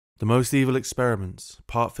The Most Evil Experiments,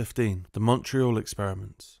 Part 15, The Montreal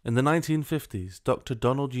Experiments. In the 1950s, Dr.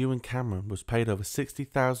 Donald Ewan Cameron was paid over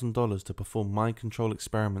 $60,000 to perform mind control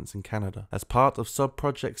experiments in Canada as part of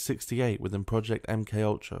Sub-Project 68 within Project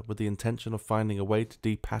MKUltra, with the intention of finding a way to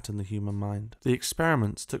de-pattern the human mind. The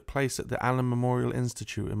experiments took place at the Allen Memorial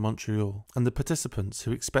Institute in Montreal, and the participants,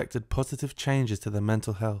 who expected positive changes to their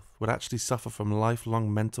mental health, would actually suffer from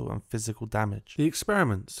lifelong mental and physical damage. The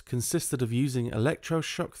experiments consisted of using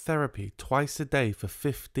electroshock therapy twice a day for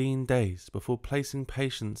 15 days before placing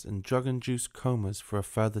patients in drug-induced comas for a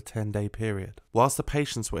further 10-day period. Whilst the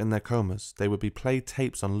patients were in their comas, they would be played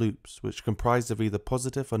tapes on loops, which comprised of either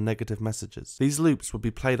positive or negative messages. These loops would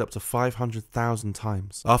be played up to 500,000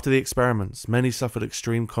 times. After the experiments, many suffered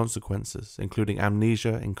extreme consequences, including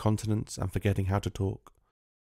amnesia, incontinence, and forgetting how to talk.